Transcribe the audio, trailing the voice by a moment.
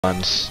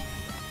ones.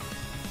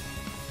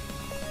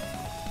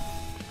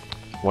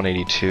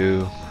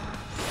 182.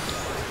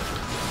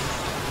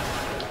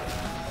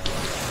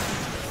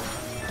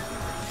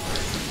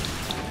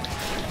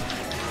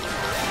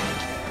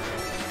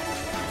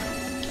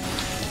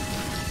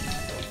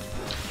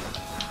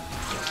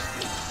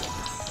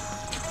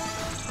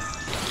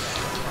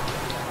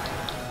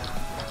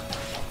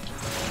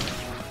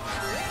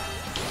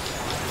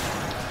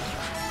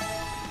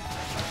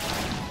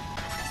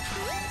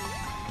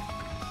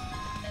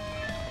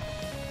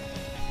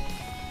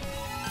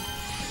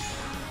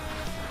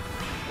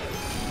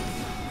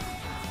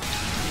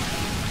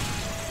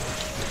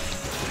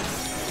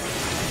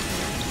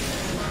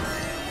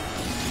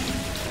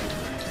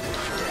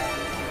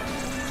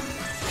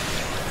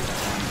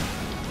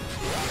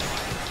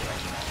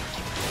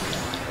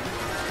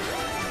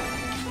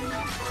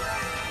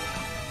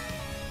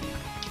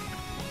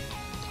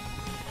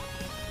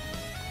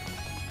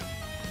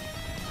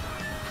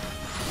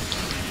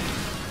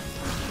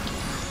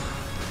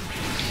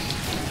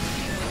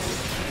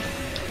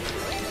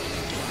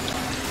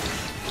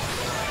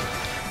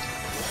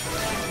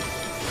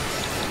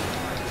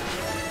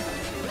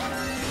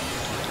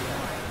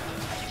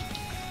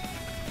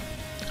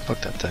 Fuck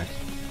that thing.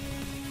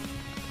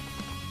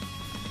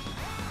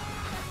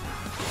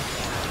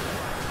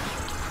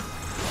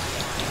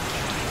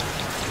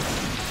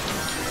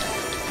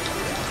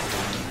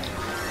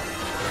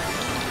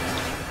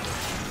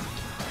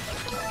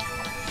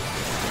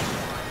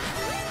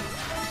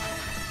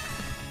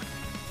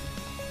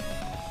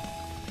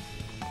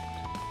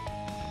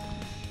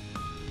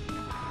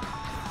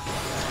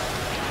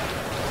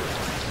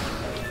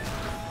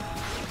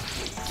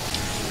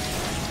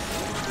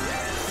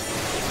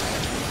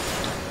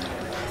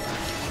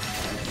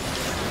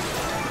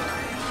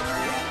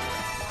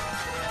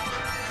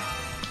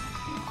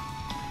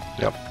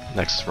 Yep,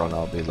 next run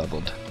I'll be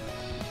leveled.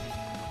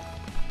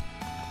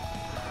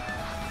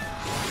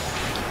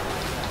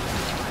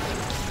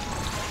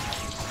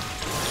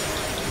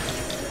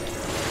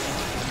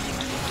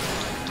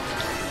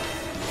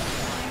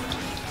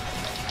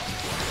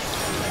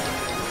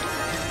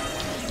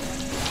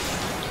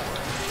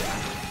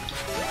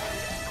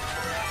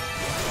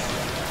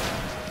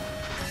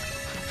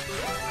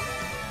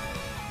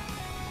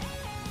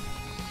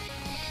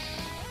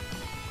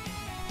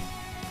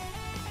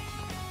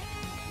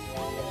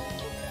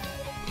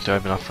 Do I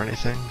have enough for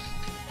anything?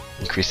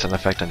 Increase stun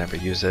effect, I never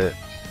use it.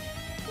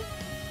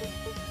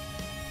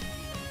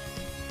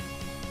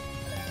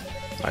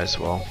 Might as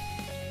well.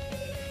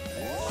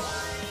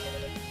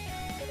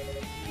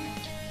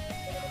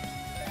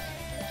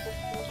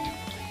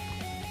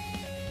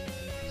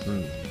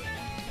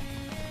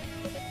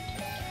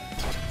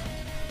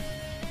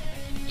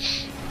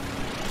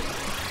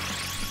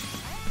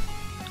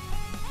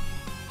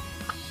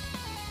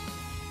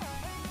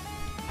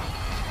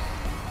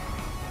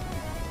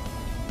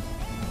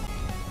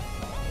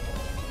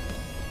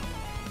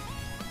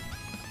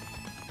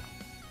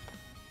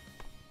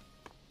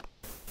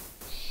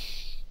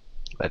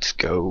 Let's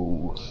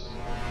go.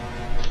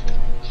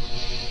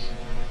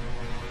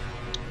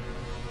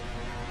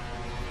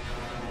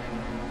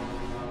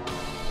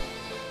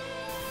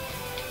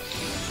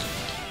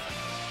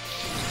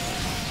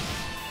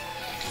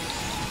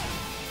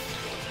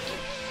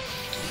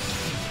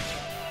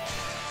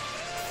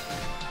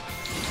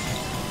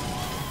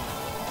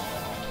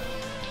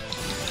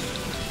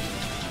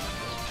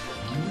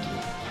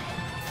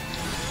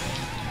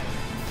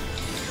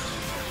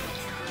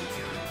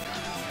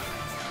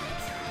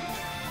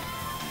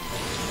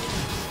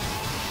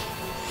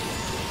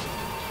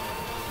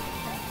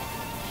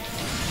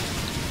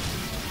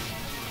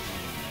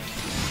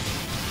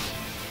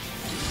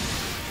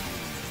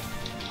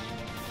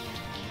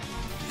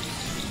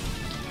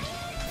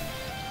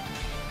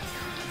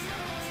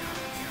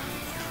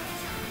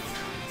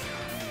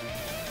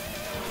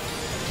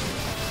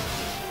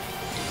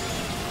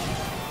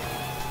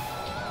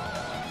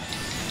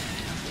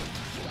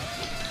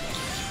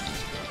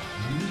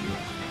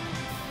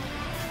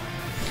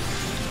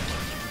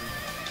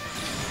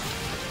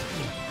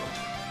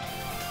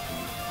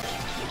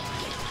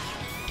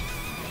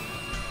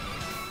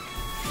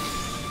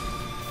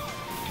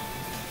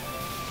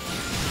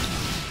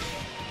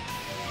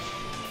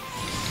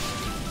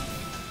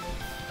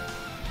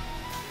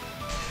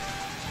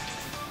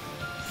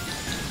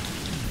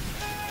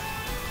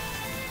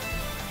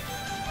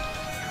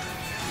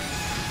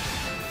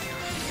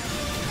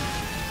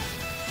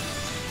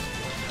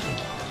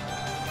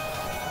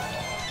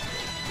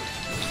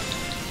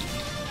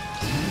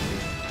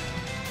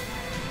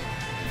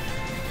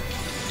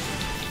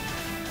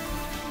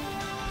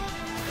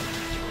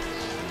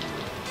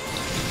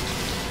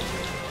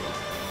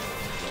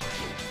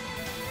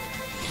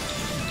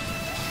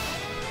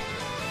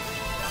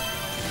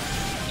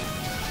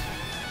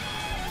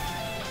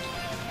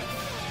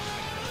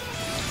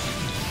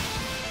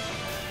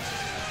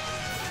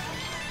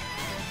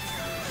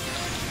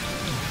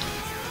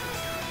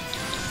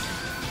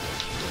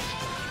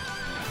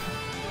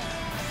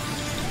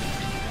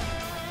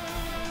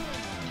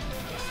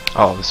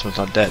 Oh, this one's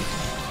not dead.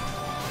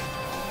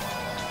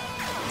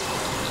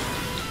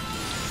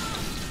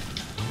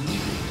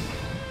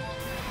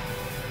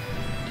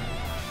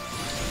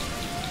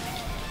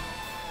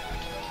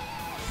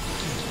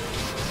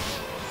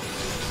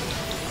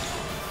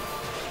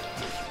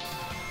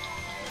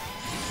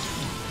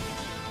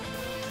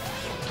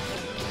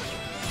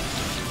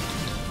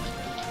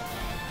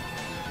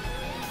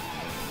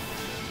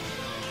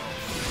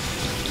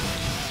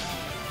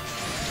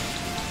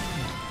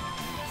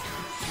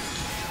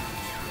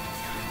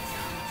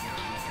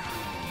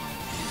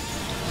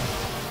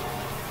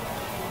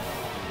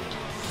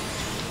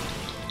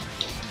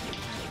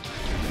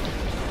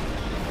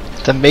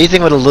 It's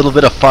amazing what a little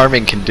bit of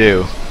farming can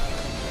do.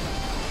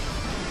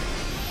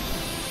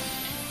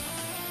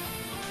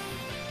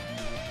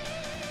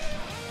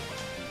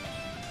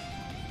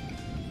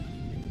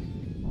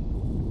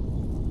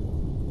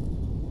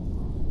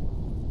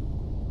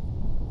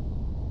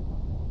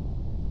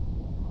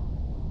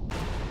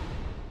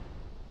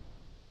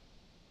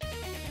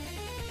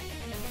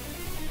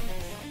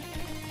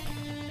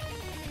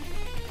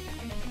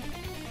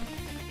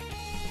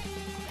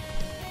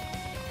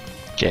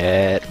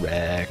 Get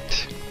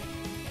wrecked.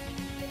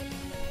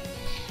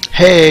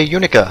 Hey,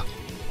 Yunica!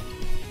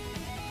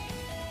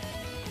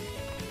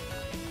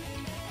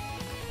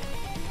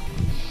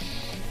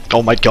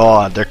 Oh my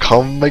god, they're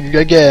coming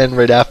again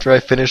right after I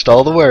finished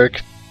all the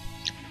work.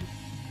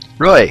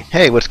 Roy,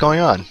 hey, what's going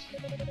on?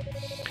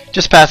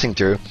 Just passing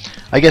through.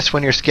 I guess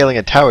when you're scaling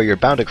a tower, you're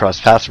bound to cross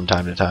paths from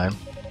time to time.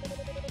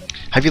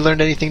 Have you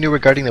learned anything new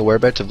regarding the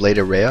whereabouts of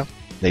Lady Rhea?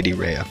 Lady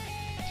Rhea.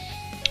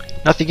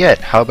 Nothing yet.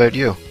 How about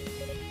you?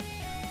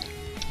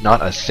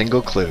 Not a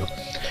single clue.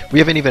 We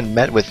haven't even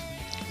met with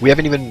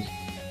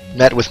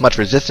much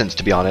resistance,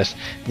 to be honest.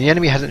 The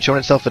enemy hasn't shown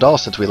itself at all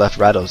since we left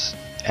Rado's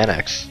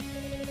annex.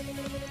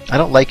 I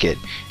don't like it.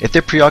 If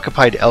they're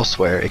preoccupied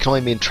elsewhere, it can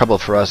only mean trouble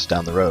for us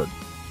down the road.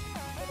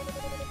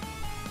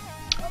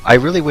 I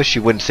really wish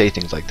you wouldn't say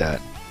things like that.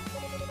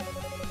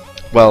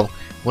 Well,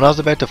 when I was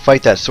about to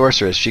fight that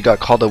sorceress, she got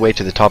called away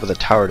to the top of the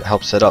tower to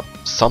help set up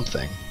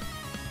something.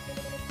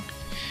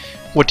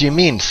 What do you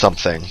mean,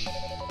 something?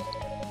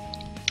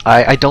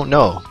 I don't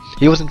know.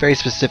 He wasn't very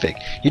specific.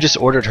 He just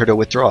ordered her to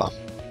withdraw.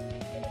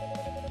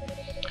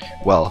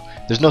 Well,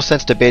 there's no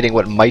sense debating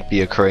what might be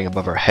occurring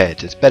above our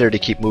heads. It's better to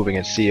keep moving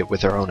and see it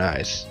with our own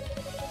eyes.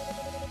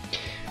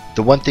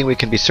 The one thing we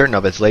can be certain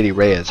of is Lady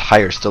Rhea is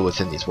higher still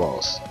within these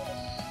walls.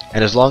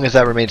 And as long as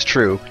that remains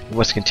true, we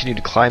must continue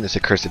to climb this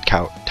accursed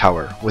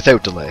tower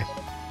without delay.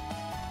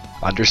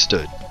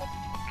 Understood.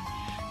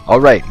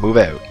 Alright, move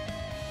out.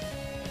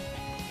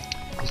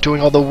 I'm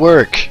doing all the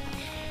work!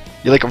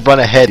 You like run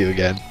ahead you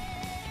again.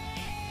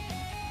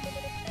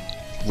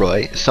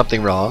 Roy, is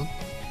something wrong?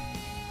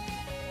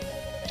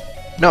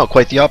 No,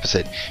 quite the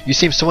opposite. You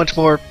seem so much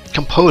more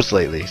composed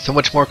lately, so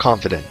much more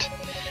confident.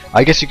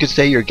 I guess you could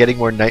say you're getting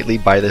more knightly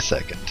by the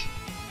second.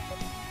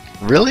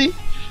 Really?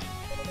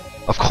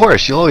 Of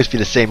course, you'll always be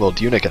the same old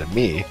Yunica to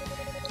me.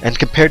 And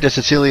compared to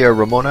Cecilia or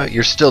Ramona,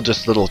 you're still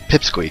just little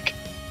pipsqueak.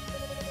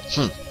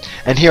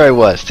 And here I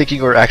was, thinking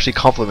you were actually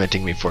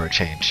complimenting me for a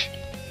change.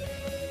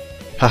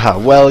 Haha,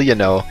 well, you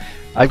know,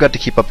 I've got to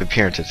keep up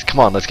appearances. Come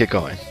on, let's get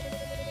going.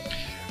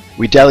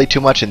 We dally too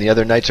much and the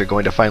other knights are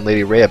going to find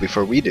Lady Rhea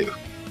before we do.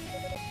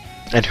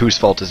 And whose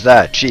fault is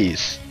that?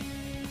 Jeez.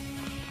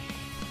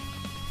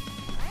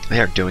 They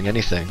aren't doing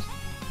anything.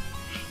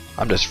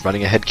 I'm just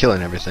running ahead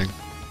killing everything.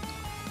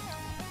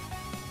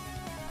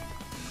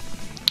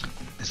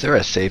 Is there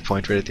a save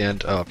point right at the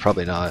end? Oh,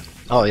 probably not.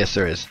 Oh, yes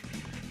there is.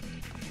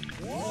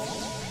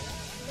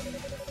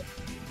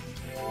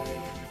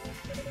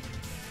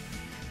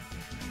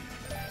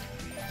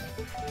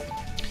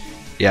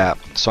 Yeah,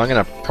 so I'm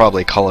gonna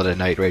probably call it a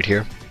night right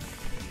here.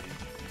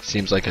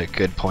 Seems like a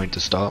good point to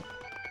stop.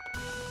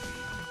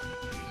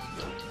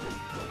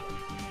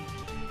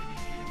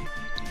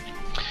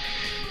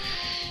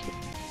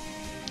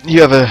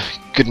 You have a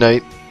good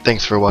night.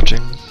 Thanks for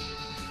watching.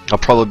 I'll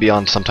probably be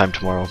on sometime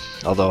tomorrow,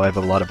 although I have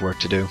a lot of work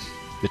to do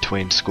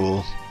between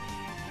school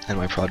and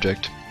my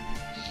project.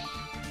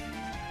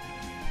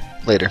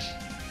 Later.